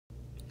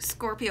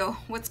Scorpio,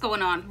 what's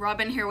going on?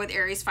 Robin here with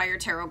Aries Fire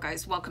Tarot,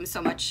 guys. Welcome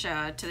so much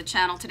to the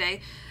channel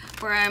today,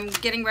 where I'm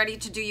getting ready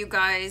to do you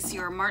guys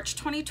your March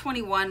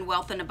 2021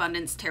 Wealth and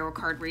Abundance Tarot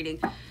card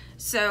reading.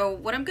 So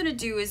what I'm going to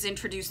do is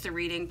introduce the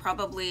reading,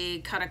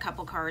 probably cut a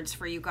couple cards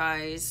for you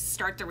guys,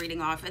 start the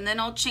reading off, and then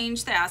I'll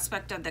change the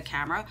aspect of the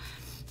camera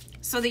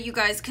so that you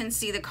guys can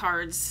see the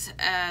cards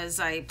as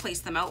I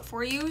place them out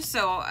for you.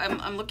 So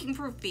I'm looking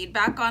for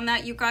feedback on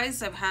that, you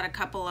guys. I've had a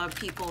couple of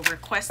people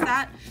request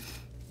that.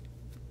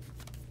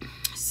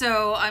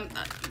 So I'm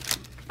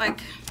like,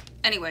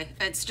 anyway,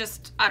 it's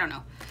just, I don't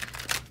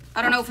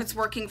know if it's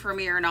working for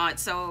me or not.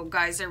 So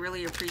guys, I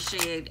really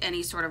appreciate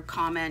any sort of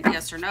comment,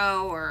 yes or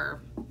no,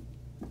 or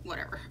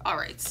whatever. All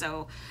right,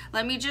 so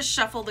let me just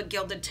shuffle the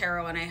Gilded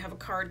Tarot, and I have a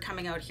card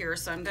coming out here,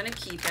 so I'm going to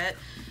keep it.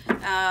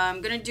 I'm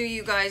going to do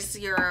you guys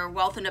your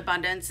wealth and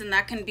abundance, and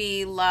that can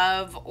be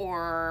love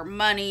or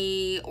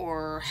money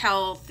or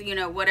health, you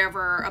know,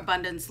 whatever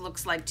abundance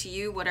looks like to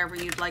you, whatever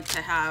you'd like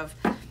to have.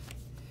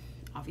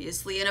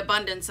 Obviously, an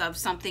abundance of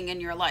something in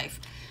your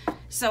life.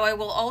 So I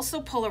will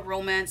also pull a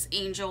Romance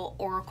Angel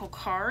Oracle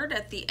card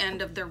at the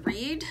end of the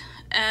read.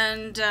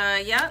 And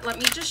yeah, let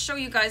me just show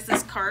you guys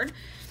this card,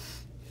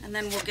 and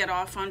then we'll get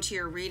off onto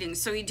your reading.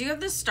 So you do have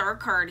the Star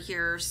card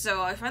here.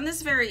 So I find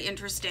this very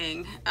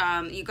interesting.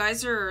 You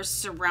guys are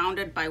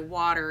surrounded by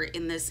water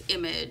in this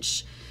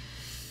image.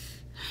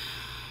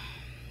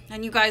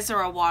 And you guys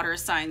are a water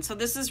sign. So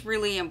this is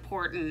really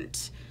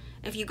important.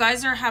 If you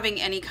guys are having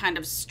any kind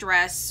of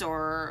stress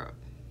or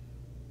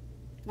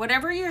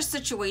whatever your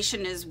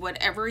situation is,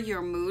 whatever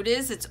your mood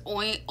is, it's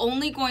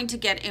only going to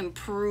get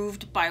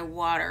improved by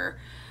water.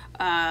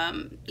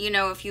 You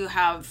know, if you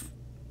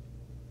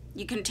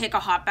can take a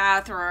hot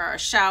bath or a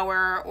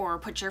shower or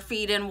put your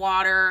feet in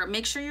water.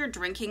 Make sure you're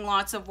drinking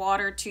lots of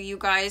water too, you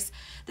guys.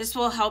 This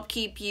will help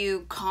keep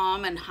you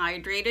calm and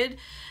hydrated.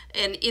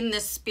 And in the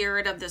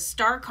spirit of the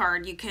Star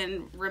card, you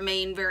can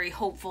remain very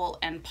hopeful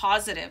and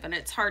positive. And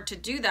it's hard to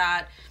do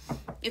that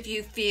if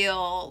you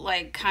feel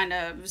like kind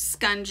of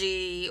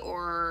scungy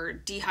or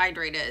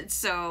dehydrated.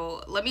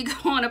 So let me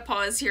go on a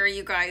pause here,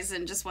 you guys,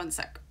 in just one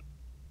sec.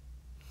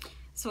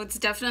 So it's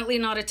definitely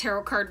not a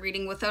tarot card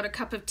reading without a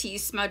cup of tea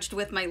smudged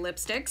with my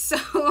lipstick.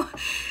 So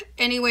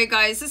anyway,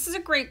 guys, this is a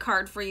great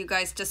card for you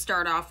guys to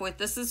start off with.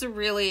 This is a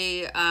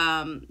really,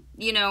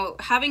 you know,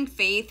 having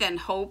faith and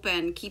hope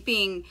and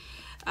keeping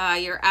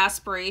your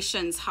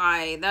aspirations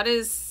high. That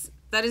is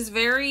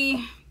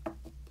very,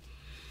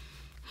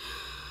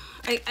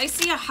 I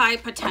see a high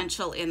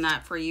potential in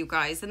that for you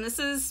guys. And this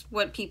is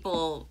what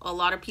a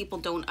lot of people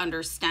don't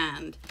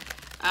understand.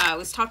 I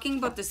was talking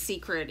about The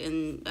Secret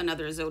in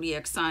another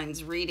zodiac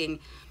signs reading,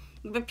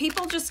 but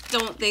people just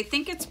don't, they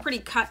think it's pretty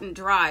cut and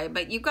dry.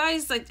 But you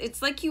guys, like,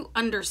 it's like you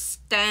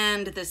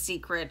understand The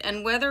Secret,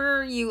 and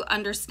whether you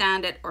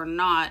understand it or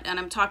not, and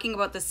I'm talking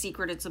about The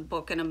Secret, it's a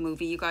book and a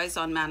movie, you guys,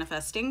 on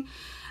manifesting.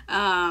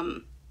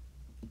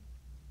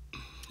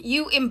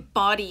 You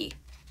embody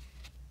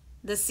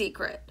The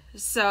Secret.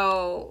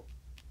 So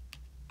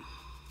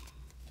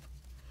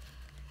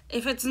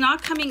if it's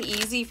not coming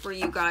easy for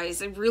you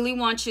guys, I really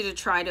want you to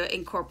try to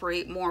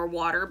incorporate more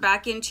water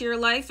back into your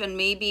life, and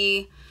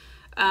maybe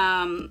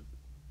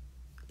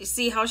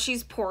see how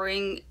she's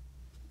pouring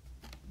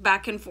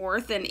back and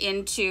forth and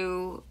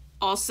into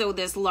also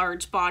this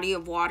large body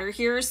of water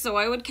here. So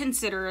I would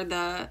consider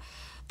the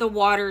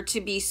water to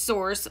be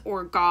source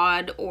or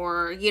God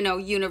or, you know,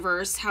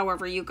 universe,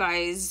 however you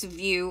guys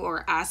view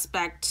or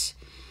aspect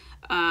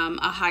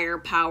a higher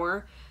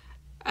power.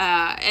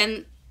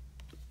 And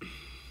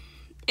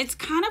it's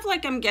kind of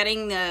like I'm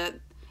getting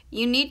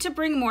you need to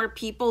bring more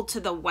people to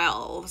the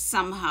well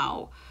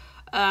somehow.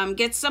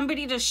 Get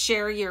somebody to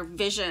share your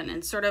vision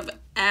and sort of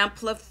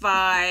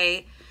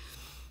amplify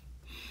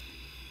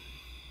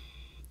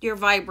your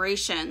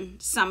vibration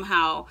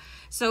somehow.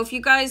 So if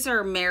you guys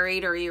are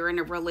married or you're in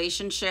a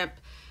relationship,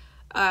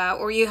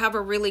 or you have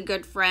a really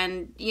good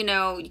friend, you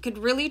know, you could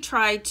really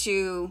try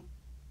to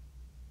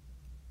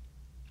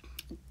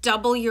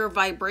double your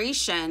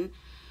vibration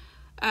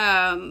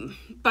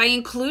by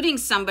including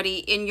somebody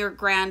in your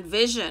grand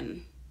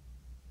vision.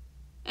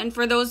 And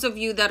for those of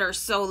you that are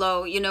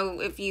solo, you know,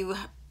 if you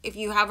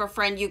have a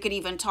friend, you could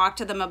even talk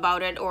to them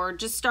about it, or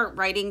just start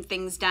writing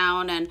things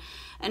down and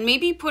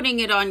maybe putting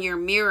it on your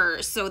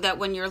mirror, so that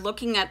when you're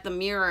looking at the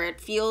mirror,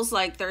 it feels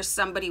like there's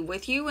somebody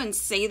with you, and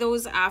say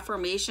those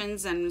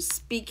affirmations and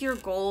speak your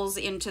goals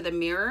into the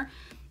mirror.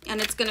 And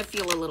it's going to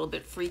feel a little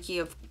bit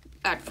freaky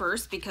at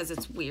first because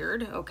it's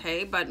weird,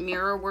 okay? But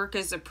mirror work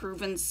is a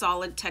proven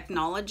solid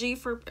technique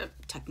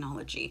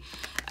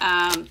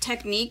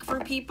for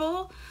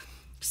people.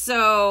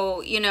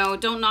 So, you know,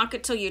 don't knock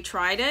it till you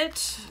tried it.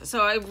 So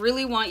I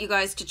really want you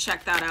guys to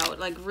check that out,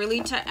 like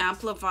really to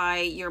amplify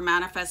your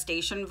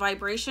manifestation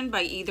vibration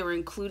by either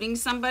including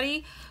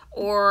somebody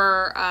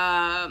or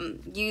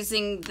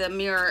using the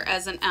mirror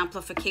as an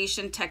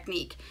amplification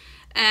technique.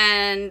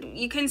 And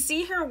you can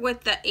see here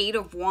with the 8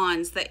 of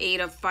Wands, the 8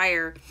 of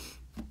Fire,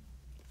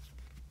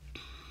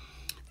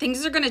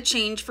 things are going to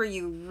change for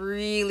you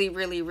really,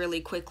 really,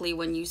 really quickly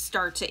when you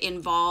start to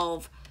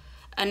involve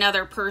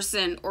another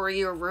person or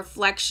your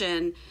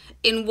reflection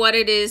in what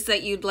it is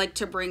that you'd like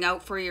to bring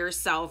out for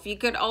yourself. You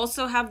could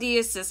also have the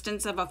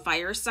assistance of a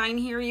fire sign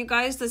here, you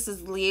guys. This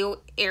is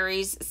Leo,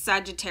 Aries,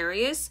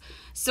 Sagittarius.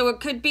 So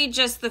it could be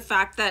just the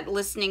fact that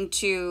listening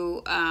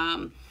to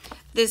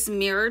this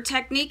mirror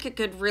technique, it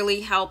could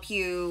really help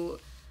you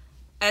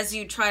as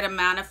you try to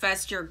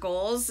manifest your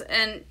goals.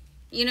 And,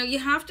 you know, you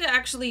have to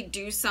actually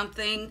do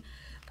something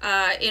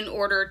in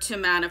order to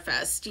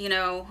manifest, you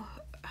know.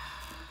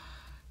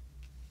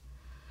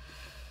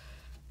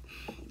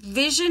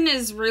 Vision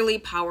is really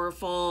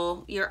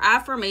powerful. Your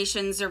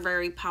affirmations are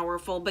very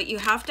powerful, but you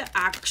have to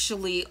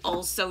actually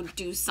also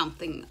do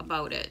something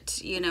about it,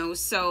 you know.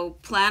 So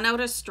plan out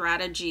a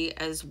strategy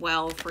as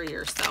well for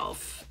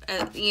yourself.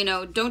 You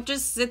know, don't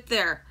just sit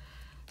there,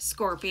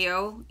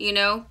 Scorpio, you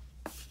know.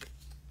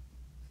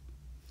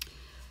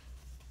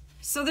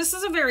 So this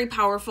is a very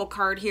powerful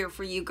card here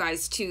for you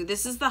guys too.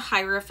 This is the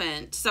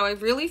Hierophant. So I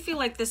really feel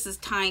like this is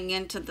tying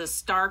into the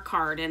Star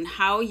card and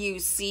how you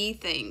see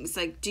things.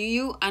 Like, do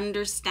you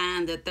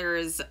understand that there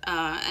is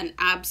an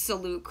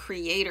absolute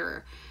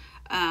creator,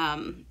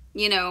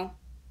 you know,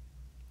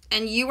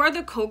 and you are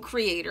the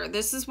co-creator.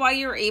 This is why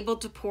you're able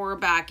to pour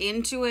back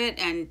into it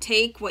and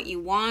take what you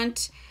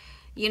want,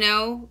 you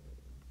know,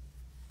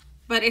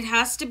 but it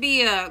has to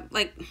be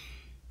like,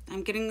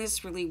 I'm getting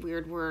this really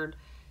weird word.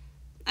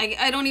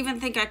 I don't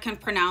even think I can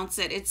pronounce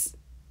it. It's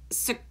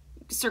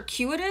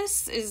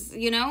circuitous, is,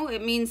 you know,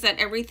 it means that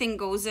everything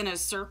goes in a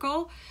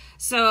circle.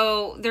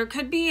 So there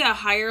could be a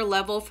higher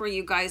level for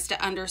you guys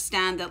to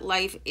understand that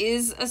life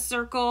is a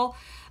circle.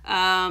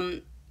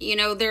 You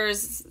know,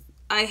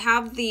 I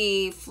have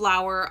the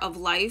flower of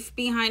life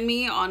behind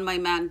me on my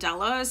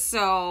mandala.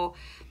 So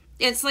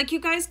it's like you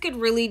guys could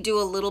really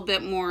do a little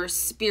bit more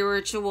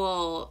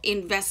spiritual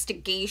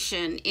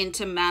investigation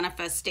into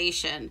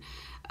manifestation.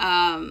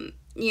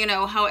 You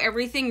know, how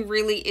everything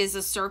really is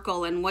a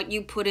circle, and what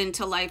you put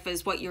into life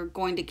is what you're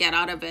going to get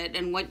out of it,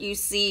 and what you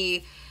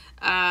see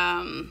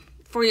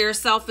for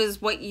yourself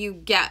is what you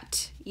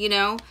get, you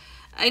know.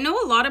 I know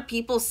a lot of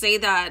people say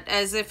that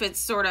as if it's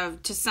sort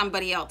of to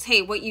somebody else,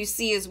 hey, what you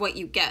see is what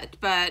you get,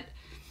 but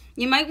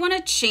you might want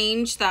to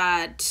change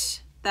that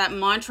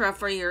mantra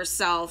for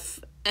yourself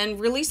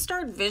and really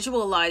start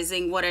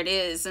visualizing what it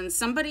is, and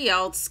somebody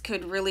else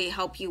could really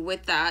help you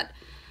with that.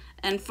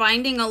 And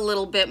finding a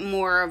little bit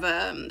more of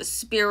a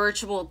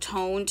spiritual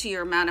tone to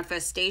your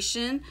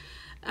manifestation,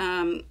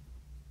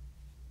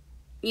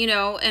 you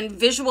know, and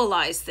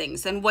visualize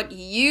things. And what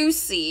you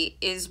see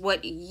is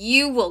what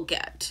you will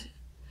get.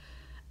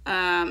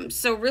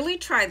 So really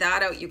try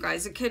that out, you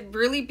guys. It could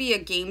really be a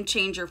game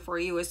changer for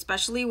you,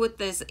 especially with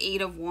this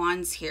 8 of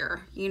Wands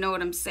here. You know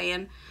what I'm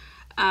saying?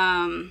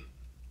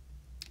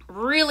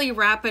 Really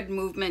rapid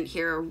movement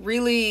here.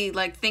 Really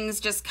like things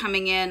just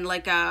coming in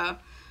like a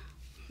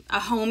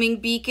homing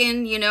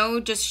beacon, you know,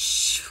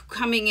 just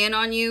coming in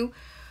on you.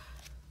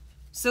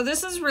 So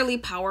this is really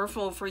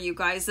powerful for you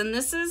guys. And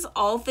this is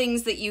all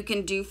things that you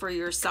can do for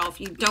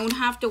yourself. You don't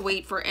have to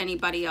wait for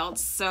anybody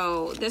else.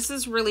 So this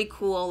is really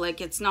cool.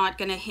 Like, it's not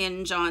going to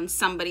hinge on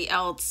somebody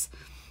else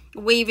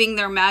waving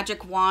their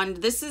magic wand.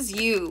 This is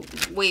you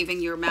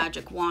waving your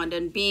magic wand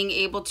and being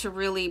able to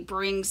really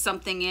bring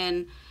something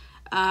in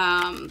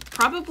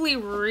probably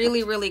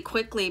really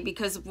quickly,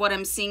 because of what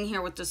I'm seeing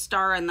here with the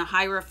Star and the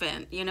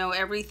Hierophant, you know,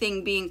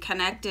 everything being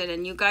connected,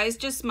 and you guys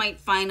just might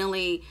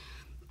finally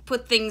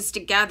put things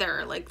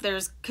together. Like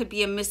could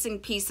be a missing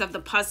piece of the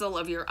puzzle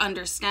of your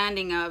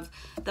understanding of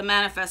the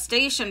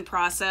manifestation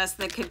process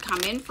that could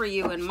come in for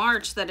you in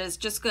March, that is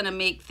just going to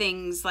make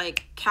things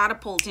like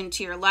catapult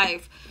into your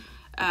life.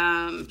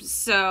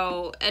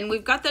 So, and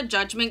we've got the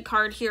Judgment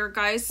card here,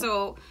 guys.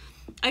 So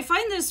I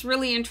find this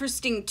really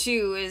interesting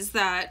too, is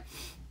that,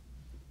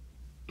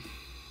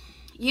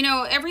 you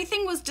know,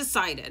 everything was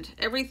decided.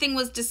 Everything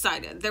was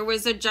decided. There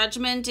was a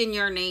judgment in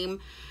your name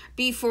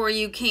before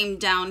you came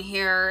down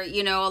here.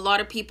 You know, a lot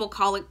of people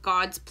call it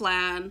God's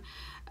plan.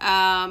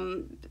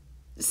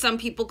 Some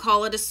people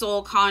call it a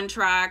soul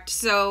contract.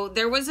 So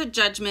there was a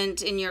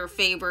judgment in your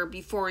favor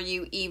before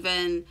you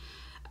even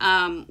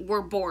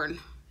were born.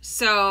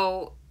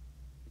 So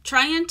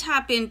try and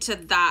tap into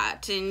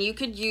that, and you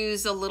could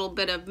use a little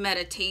bit of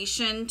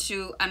meditation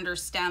to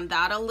understand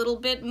that a little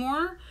bit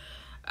more,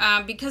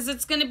 because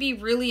it's going to be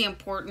really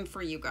important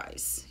for you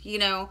guys, you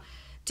know,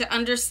 to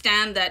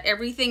understand that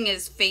everything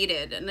is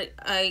fated. And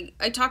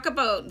I talk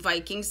about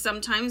Vikings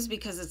sometimes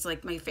because it's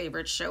like my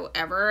favorite show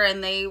ever,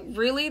 and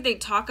they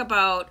talk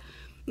about,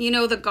 you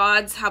know, the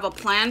gods have a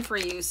plan for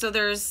you. So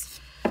there's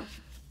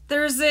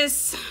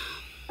this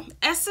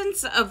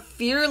essence of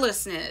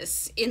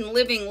fearlessness in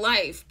living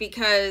life,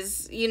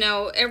 because, you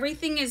know,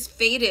 everything is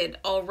fated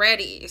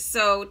already.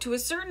 So to a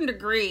certain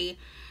degree,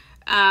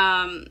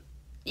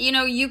 you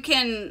know, you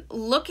can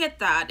look at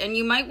that, and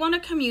you might want to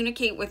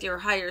communicate with your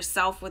higher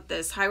self with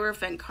this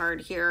Hierophant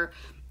card here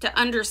to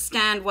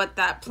understand what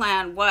that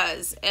plan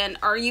was. And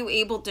are you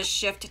able to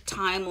shift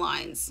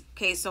timelines?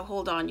 Okay, so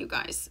hold on, you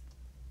guys.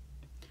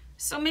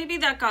 So maybe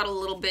that got a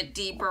little bit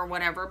deep or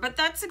whatever, but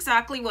that's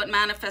exactly what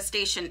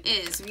manifestation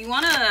is. If you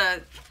want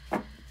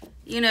to,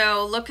 you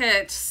know, look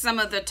at some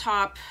of the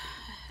top,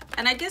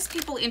 and I guess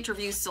people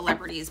interview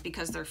celebrities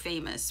because they're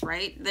famous,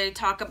 right? They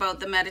talk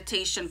about the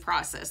meditation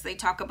process. They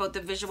talk about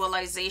the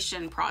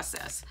visualization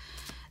process.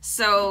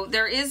 So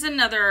there is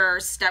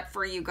another step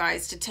for you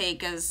guys to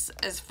take as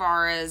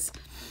far as,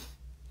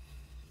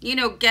 you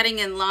know, getting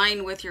in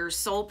line with your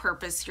soul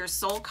purpose, your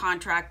soul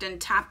contract,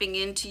 and tapping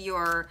into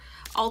your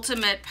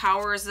ultimate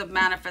powers of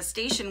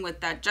manifestation with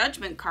that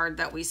Judgment card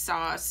that we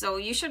saw. So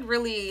you should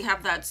really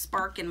have that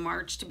spark in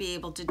March to be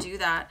able to do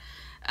that.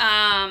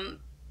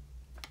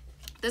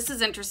 This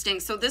is interesting.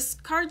 So this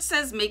card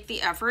says make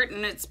the effort,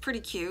 and it's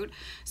pretty cute.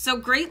 So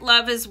great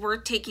love is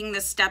worth taking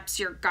the steps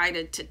you're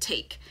guided to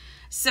take.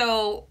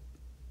 So,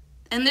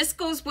 and this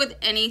goes with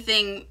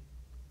anything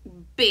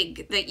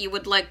big that you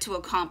would like to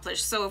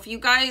accomplish. So if you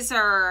guys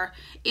are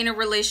in a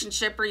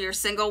relationship or you're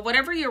single,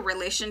 whatever your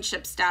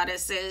relationship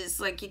status is,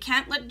 like, you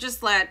can't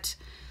just let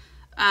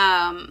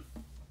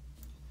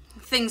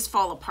things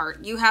fall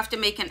apart. You have to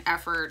make an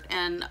effort,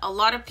 and a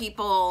lot of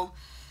people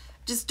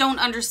just don't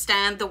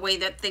understand the way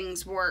that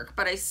things work.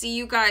 But I see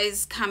you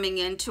guys coming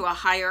into a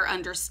higher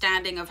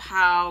understanding of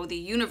how the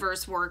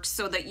universe works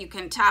so that you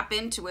can tap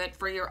into it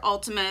for your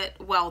ultimate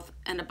wealth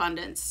and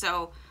abundance.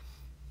 So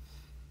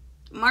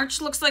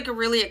March looks like a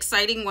really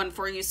exciting one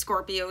for you,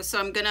 Scorpio. So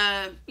I'm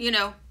gonna, you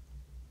know,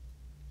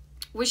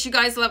 wish you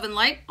guys love and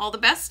light, all the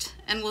best,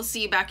 and we'll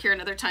see you back here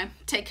another time.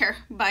 Take care.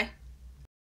 Bye.